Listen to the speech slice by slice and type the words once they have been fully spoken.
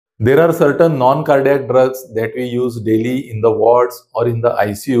There are certain non-cardiac drugs that we use daily in the wards or in the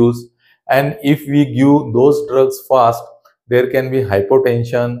ICUs, and if we give those drugs fast, there can be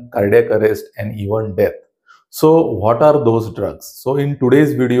hypotension, cardiac arrest, and even death. So what are those drugs? So in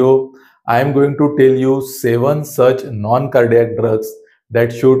today's video, I am going to tell you 7 such non-cardiac drugs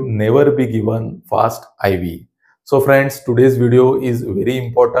that should never be given fast IV. So friends, today's video is very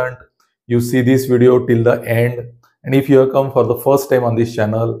important. You see this video till the end, and if you have come for the first time on this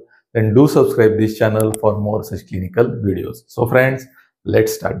channel, then do subscribe this channel for more such clinical videos. So friends,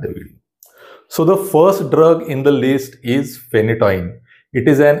 let's start the video. So the first drug in the list is phenytoin. It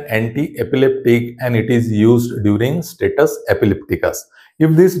is an anti-epileptic and it is used during status epilepticus.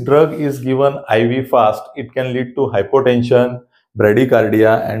 If this drug is given IV fast, it can lead to hypotension,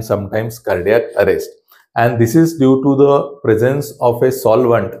 bradycardia, and sometimes cardiac arrest. And this is due to the presence of a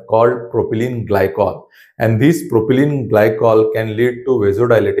solvent called propylene glycol. And this propylene glycol can lead to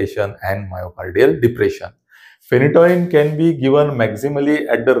vasodilatation and myocardial depression. Phenytoin can be given maximally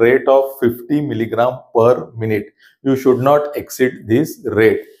at the rate of 50 milligram per minute. You should not exceed this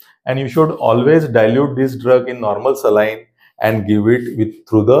rate. And you should always dilute this drug in normal saline and give it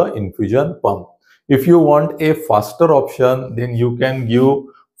through the infusion pump. If you want a faster option, then you can give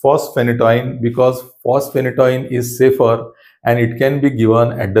fosphenytoin, because fosphenytoin is safer and it can be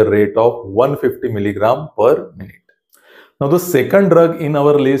given at the rate of 150 milligram per minute. Now the second drug in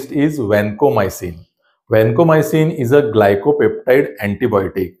our list is vancomycin. Vancomycin is a glycopeptide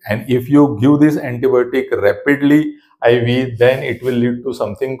antibiotic, and if you give this antibiotic rapidly IV, then it will lead to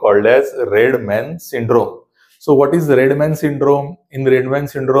something called as red man syndrome. So what is red man syndrome? In red man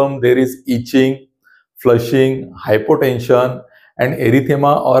syndrome, there is itching, flushing, hypotension, and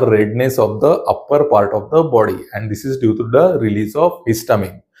erythema or redness of the upper part of the body, and this is due to the release of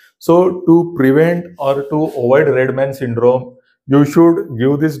histamine. So to prevent or to avoid red man syndrome, you should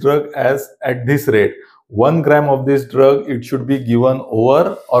give this drug at this rate. 1 gram of this drug, it should be given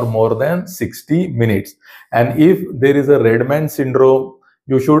over or more than 60 minutes. And if there is a red man syndrome,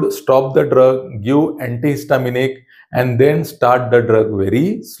 you should stop the drug, give antihistaminic, and then start the drug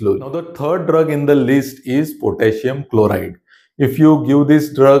very slowly. Now the third drug in the list is potassium chloride. If you give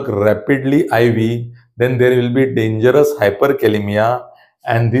this drug rapidly IV, then there will be dangerous hyperkalemia,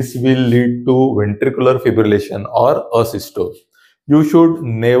 and this will lead to ventricular fibrillation or asystole. You should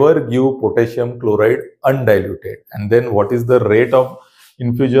never give potassium chloride undiluted. And then what is the rate of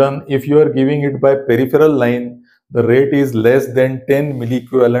infusion? If you are giving it by peripheral line, the rate is less than 10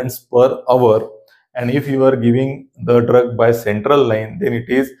 milliequivalents per hour. And if you are giving the drug by central line, then it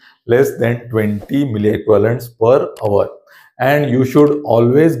is less than 20 milliequivalents per hour. And you should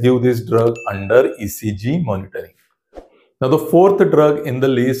always give this drug under ECG monitoring. Now the fourth drug in the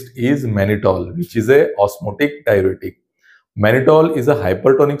list is mannitol, which is a osmotic diuretic. Mannitol is a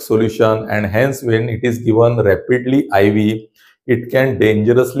hypertonic solution, and hence when it is given rapidly IV, it can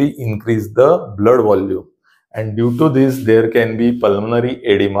dangerously increase the blood volume. And due to this, there can be pulmonary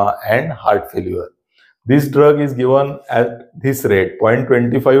edema and heart failure. This drug is given at this rate,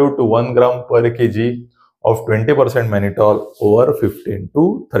 0.25 to 1 gram per kg of 20% mannitol over 15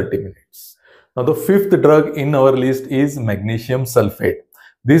 to 30 minutes. Now the fifth drug in our list is magnesium sulphate.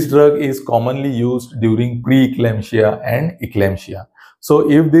 This drug is commonly used during preeclampsia and eclampsia.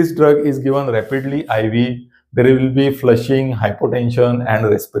 So if this drug is given rapidly IV, there will be flushing, hypotension, and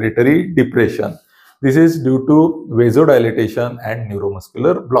respiratory depression. This is due to vasodilatation and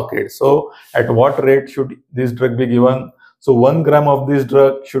neuromuscular blockade. So at what rate should this drug be given? So 1 gram of this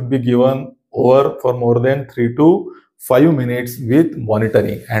drug should be given over for more than 3 to 5 minutes with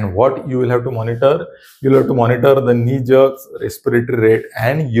monitoring. And what you will have to monitor? You will have to monitor the knee jerks, respiratory rate,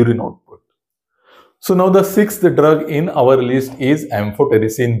 and urine output. So now the sixth drug in our list is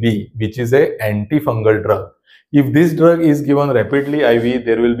amphotericin B, which is a antifungal drug. If this drug is given rapidly IV,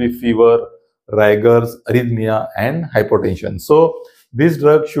 there will be fever, rigors, arrhythmia, and hypotension. So this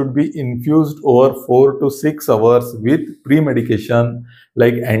drug should be infused over 4 to 6 hours with pre-medication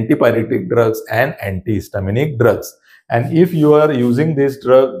like antipyretic drugs and antihistaminic drugs. And if you are using this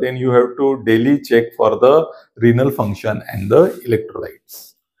drug, then you have to daily check for the renal function and the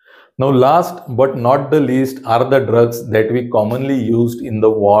electrolytes. Now last but not the least are the drugs that we commonly used in the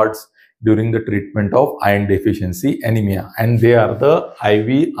wards during the treatment of iron deficiency anemia, and they are the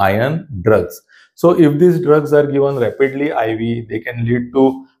IV iron drugs. So if these drugs are given rapidly IV, they can lead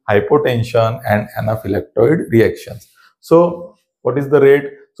to hypotension and anaphylactoid reactions. So what is the rate?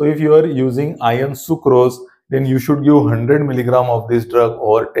 So if you are using iron sucrose, then you should give 100 milligram of this drug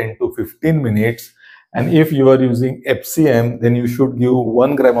over 10 to 15 minutes. And if you are using FCM, then you should give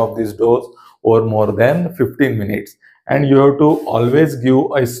 1 gram of this dose over more than 15 minutes. and you have to always give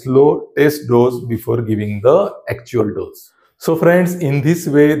a slow test dose before giving the actual dose. So friends, in this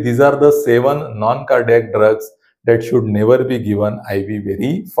way, these are the 7 non-cardiac drugs that should never be given IV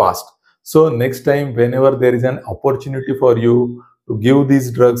very fast. So next time, whenever there is an opportunity for you to give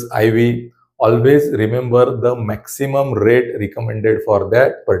these drugs IV, always remember the maximum rate recommended for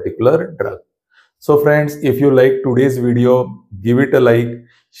that particular drug. So friends, if you like today's video, give it a like,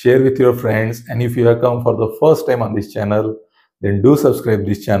 share with your friends, and if you have come for the first time on this channel, then do subscribe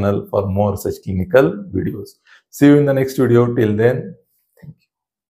this channel for more such clinical videos. See you in the next video. Till then,